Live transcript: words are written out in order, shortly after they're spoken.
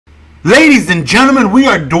Ladies and gentlemen, we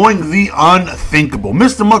are doing the unthinkable.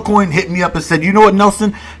 Mr. McCoy hit me up and said, you know what,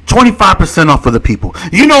 Nelson? 25% off for the people.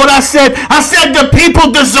 You know what I said? I said the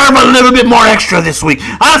people deserve a little bit more extra this week.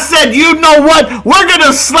 I said, you know what? We're going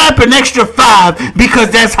to slap an extra 5 because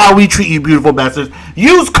that's how we treat you beautiful bastards.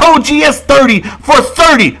 Use code GS30 for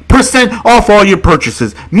 30% off all your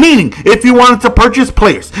purchases. Meaning, if you wanted to purchase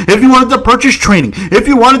players, if you wanted to purchase training, if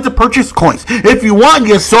you wanted to purchase coins, if you want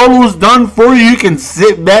your solos done for you, you can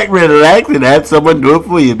sit back, relax, and have someone do it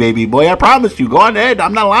for you, baby boy. I promise you. Go on ahead.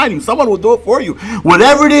 I'm not lying to you. Someone will do it for you.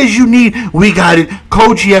 Whatever it is you need, we got it.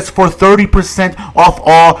 Code GS for 30% off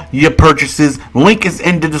all your purchases. Link is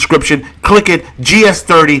in the description. Click it.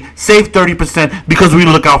 GS30. Save 30% because we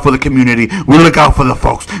look out for the community. We look out for the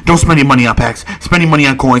folks. Don't spend your money on packs. Spend your money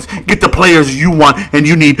on coins. Get the players you want and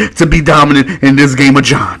you need to be dominant in this game of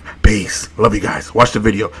John. Peace. Love you guys. Watch the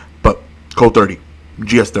video. But code 30.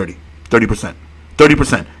 GS30. 30%.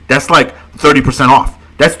 30%. That's like 30% off.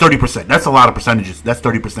 That's 30%. That's a lot of percentages. That's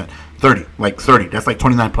 30%. 30. Like 30. That's like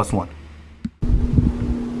 29 plus 1.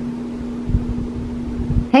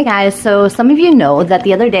 Hey guys, so some of you know that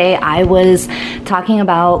the other day I was talking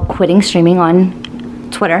about quitting streaming on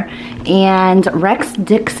Twitter, and Rex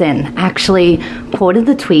Dixon actually quoted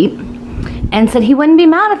the tweet and said he wouldn't be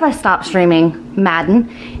mad if I stopped streaming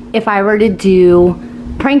Madden if I were to do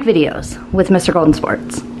prank videos with Mr. Golden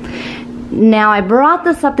Sports. Now, I brought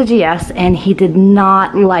this up to GS, and he did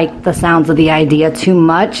not like the sounds of the idea too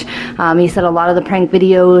much. He said a lot of the prank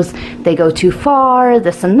videos, they go too far,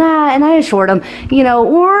 this and that, and I assured him, you know,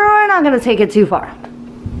 we're not going to take it too far.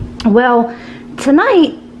 Well,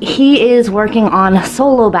 tonight, he is working on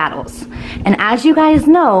solo battles. And as you guys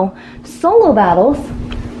know, solo battles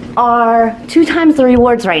are 2 times the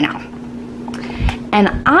rewards right now.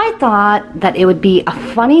 And I thought that it would be a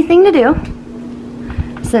funny thing to do,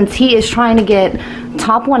 since he is trying to get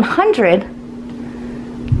top 100,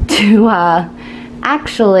 to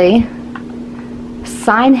actually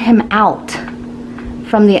sign him out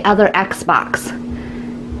from the other Xbox.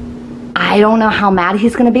 I don't know how mad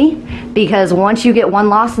he's going to be, because once you get one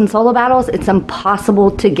loss in solo battles, it's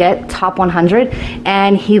impossible to get top 100,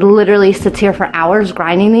 and he literally sits here for hours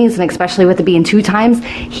grinding these, and especially with it being 2 times,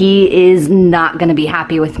 he is not going to be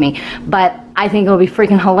happy with me. But I think it'll be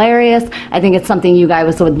freaking hilarious. I think it's something you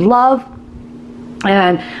guys would love,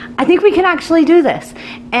 and I think we can actually do this.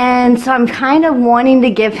 And so I'm kind of wanting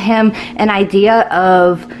to give him an idea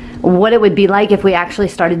of what it would be like if we actually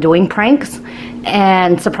started doing pranks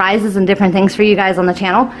and surprises and different things for you guys on the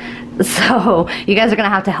channel. So you guys are gonna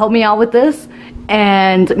have to help me out with this,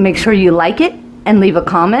 and make sure you like it and leave a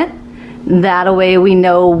comment. That way we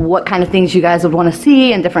know what kind of things you guys would want to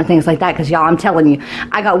see and different things like that, because y'all, I'm telling you,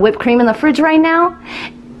 I got whipped cream in the fridge right now,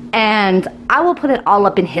 and I will put it all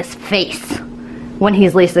up in his face when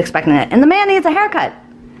he's least expecting it. And the man needs a haircut.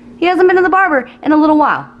 He hasn't been to the barber in a little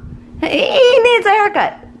while. He needs a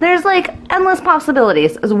haircut. There's like endless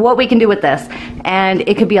possibilities is what we can do with this, and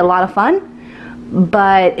it could be a lot of fun,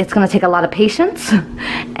 but it's gonna take a lot of patience,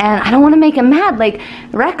 and I don't want to make him mad. Like,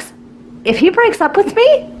 Rex, if he breaks up with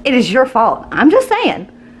me, it is your fault. I'm just saying.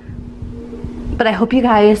 But I hope you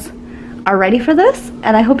guys are ready for this,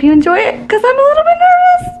 and I hope you enjoy it, because I'm a little bit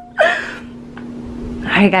nervous.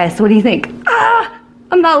 Alright guys, so what do you think?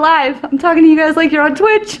 I'm not live. I'm talking to you guys like you're on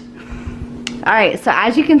Twitch. Alright, so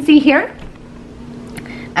as you can see here,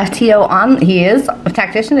 FTO a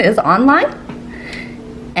tactician is online,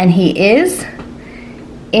 and he is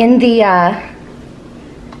in the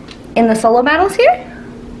solo battles here.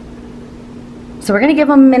 So we're gonna give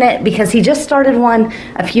him a minute because he just started one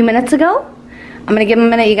a few minutes ago. I'm gonna give him a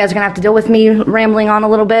minute. You guys are gonna have to deal with me rambling on a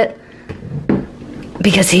little bit,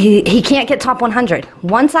 because he can't get top 100.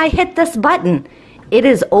 Once I hit this button, it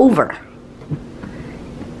is over.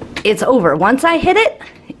 It's over. Once I hit it,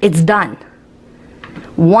 it's done.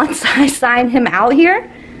 Once I sign him out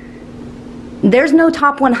here, there's no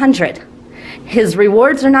top 100. His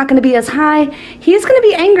rewards are not going to be as high. He's going to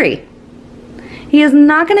be angry. He is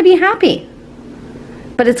not going to be happy.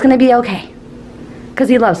 But it's going to be okay, because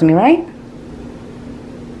he loves me, right?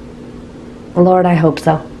 Lord, I hope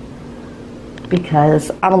so,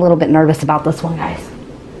 because I'm a little bit nervous about this one, guys.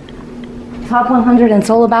 Top 100 in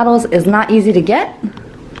solo battles is not easy to get.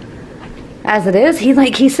 As it is,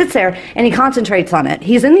 he sits there and he concentrates on it.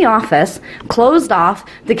 He's in the office, closed off.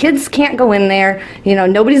 The kids can't go in there. You know,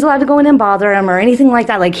 nobody's allowed to go in and bother him or anything like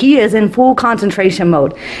that. Like, he is in full concentration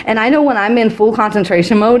mode. And I know when I'm in full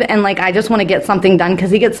concentration mode and, like, I just want to get something done, because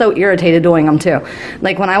he gets so irritated doing them too.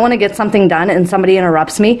 Like, when I want to get something done and somebody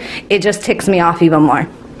interrupts me, it just ticks me off even more.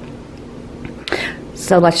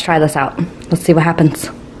 So let's try this out. Let's see what happens.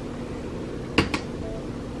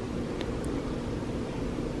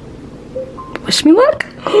 Wish me luck.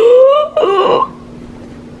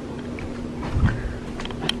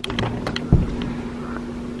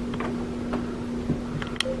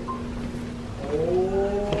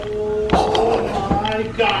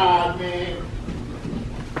 God, man.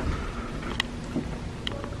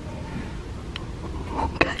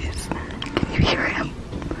 Guys, can you hear him?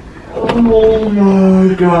 Oh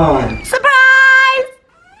my God. Surprise!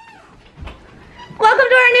 Welcome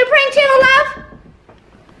to our new prank channel, love.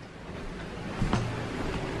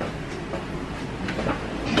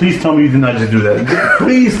 Please tell me you did not just do that.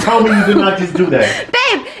 Please tell me you did not just do that.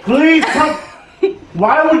 Babe! Please tell.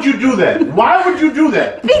 Why would you do that? Why would you do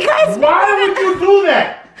that? Because... Why would you do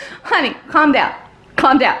that? Honey, calm down.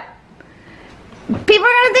 Calm down. People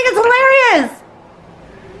are gonna think it's hilarious.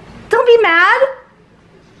 Don't be mad.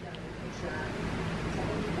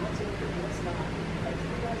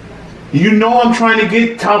 You know I'm trying to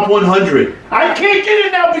get top 100. I can't get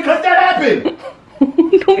it now because that happened.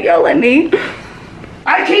 Don't yell at me.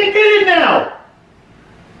 I can't get it now.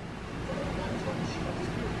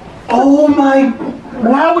 Oh my...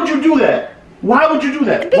 Why would you do that? Why would you do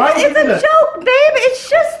that? Why would you It's do a that? joke, babe. It's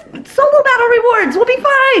just solo battle rewards. We'll be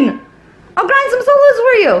fine. I'll grind some solos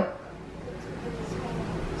for you.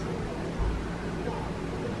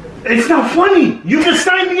 It's not funny. You just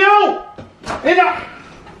signed me out. And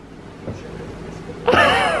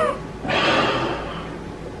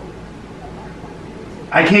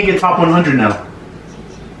I can't get top 100 now.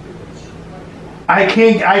 I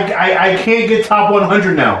can't get top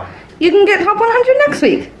 100 now. You can get top 100 next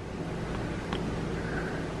week.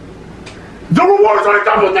 The rewards are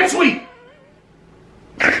double next week.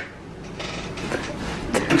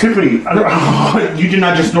 Tiffany, you did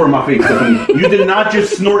not just snort in my face, Tiffany. You did not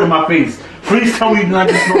just snort in my face. Please tell me you did not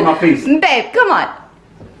just snort in my face. Babe, come on.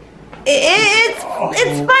 It's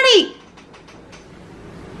funny.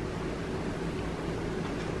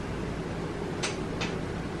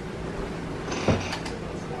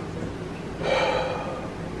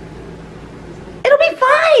 It'll be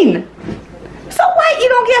fine. So what? You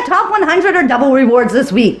don't get top 100 or double rewards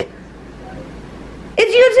this week.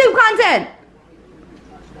 It's YouTube content.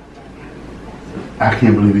 I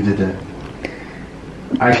can't believe you did that.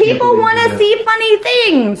 People want to see funny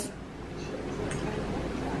things.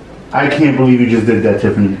 I can't believe you just did that,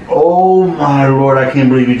 Tiffany. Oh my Lord, I can't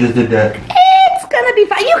believe you just did that. It's gonna be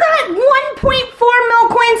fine. You got 1.4 mil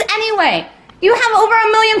coins anyway. You have over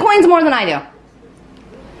 1 million coins more than I do.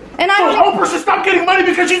 And I So Oprah should stop getting money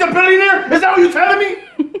because she's a billionaire? Is that what you're telling me?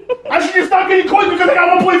 I should just stop getting coins because I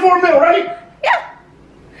got 1.4 mil, right? Yeah.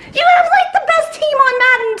 You have like the best team on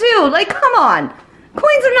Madden too. Like, come on.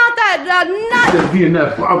 Coins are not that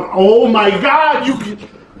VNF. Oh my God, you.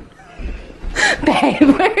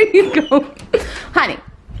 Babe, where are you going? Honey.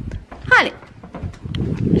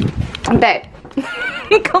 Babe.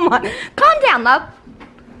 Come on. Calm down, love.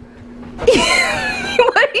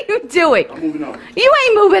 What are you doing? I'm moving out. You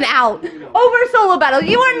ain't moving out over solo battles.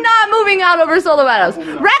 You are not moving out over solo battles.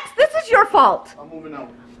 Rex, this is your fault. I'm moving out.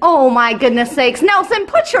 Oh my goodness sakes. Nelson,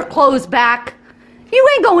 put your clothes back. You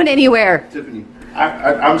ain't going anywhere. Tiffany,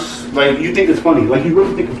 I'm like, you think it's funny. Like, you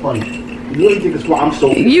really think it's funny. You really think it's funny. I'm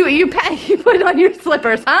so... You put on your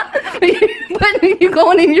slippers, huh? You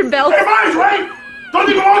going in your belt? Hey, mine's right! Don't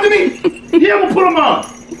they belong to me? Yeah, we'll put them on.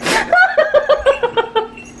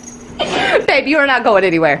 Babe, you are not going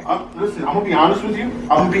anywhere. Listen, I'm gonna be honest with you. I'm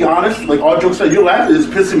gonna be honest. Like, all jokes aside, your laugh is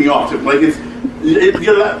pissing me off. Like,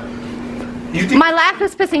 your laugh. You think My laugh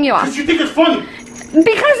is pissing you off. because you think it's funny.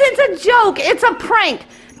 Because it's a joke. It's a prank.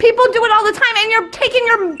 People do it all the time, and you're taking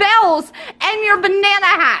your bells and your banana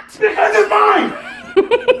hat. Because it's mine.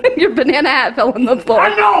 Your banana hat fell on the floor.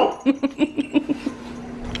 I know.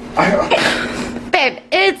 Babe,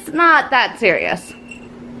 it's not that serious.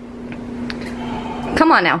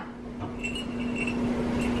 Come on now.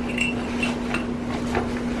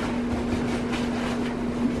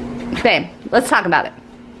 Babe, let's talk about it.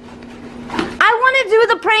 I want to do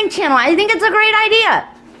the prank channel. I think it's a great idea.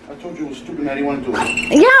 I told you it was stupid and I didn't want to do it.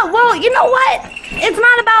 Yeah, well, you know what? It's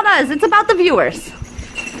not about us. It's about the viewers.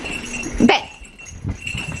 Babe.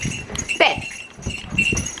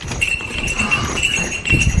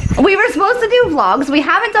 We were supposed to do vlogs. We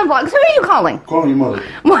haven't done vlogs. Who are you calling? Call your mother.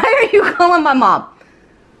 Why are you calling my mom?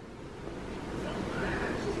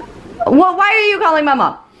 Well, why are you calling my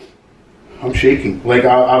mom? I'm shaking. Like,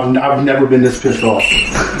 I've never been this pissed off.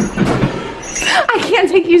 I can't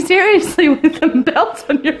take you seriously with the belts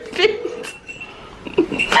on your feet.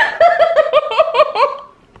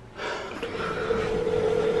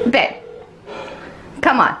 Babe,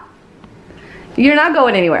 come on. You're not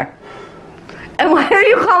going anywhere. And why are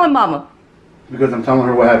you calling Mama? Because I'm telling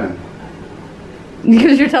her what happened.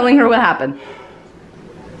 Because you're telling her what happened.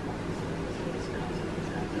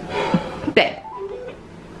 Babe.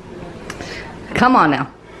 Come on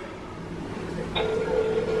now.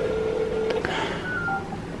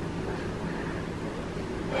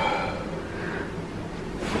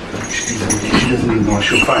 She doesn't even know.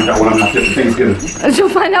 She'll find out when I'm not there for Thanksgiving. She'll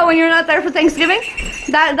find out when you're not there for Thanksgiving?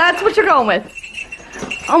 That's what you're going with.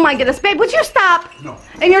 Oh my goodness, babe, would you stop? No.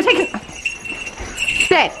 And you're taking...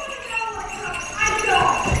 Babe.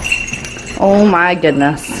 Oh my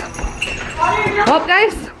goodness. Well,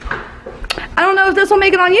 guys, I don't know if this will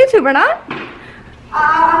make it on YouTube or not.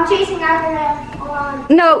 I'm chasing after him. Hold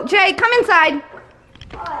on. No, Jay, come inside.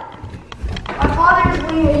 What? My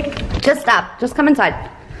father's leaving. Just stop. Just come inside.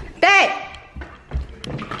 Babe.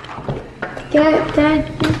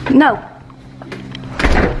 Dad. No.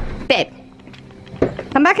 Babe.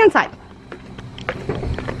 Come back inside.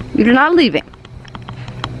 You're not leaving.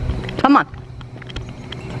 Come on.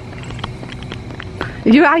 Are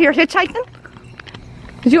you out here hitchhiking?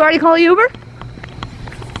 Did you already call a Uber?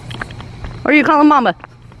 Or are you calling Mama?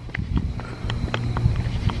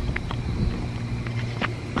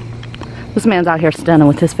 This man's out here standing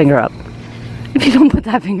with his finger up. If you don't put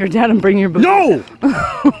that finger down and bring your book. No!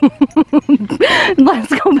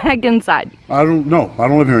 Let's go back inside. I don't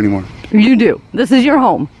live here anymore. You do. This is your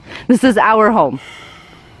home. This is our home.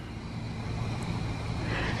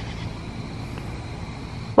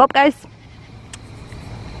 Well, guys.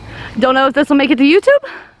 Don't know if this will make it to YouTube.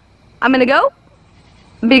 I'm gonna go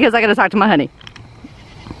because I gotta talk to my honey.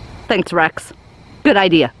 Thanks, Rex. Good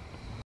idea.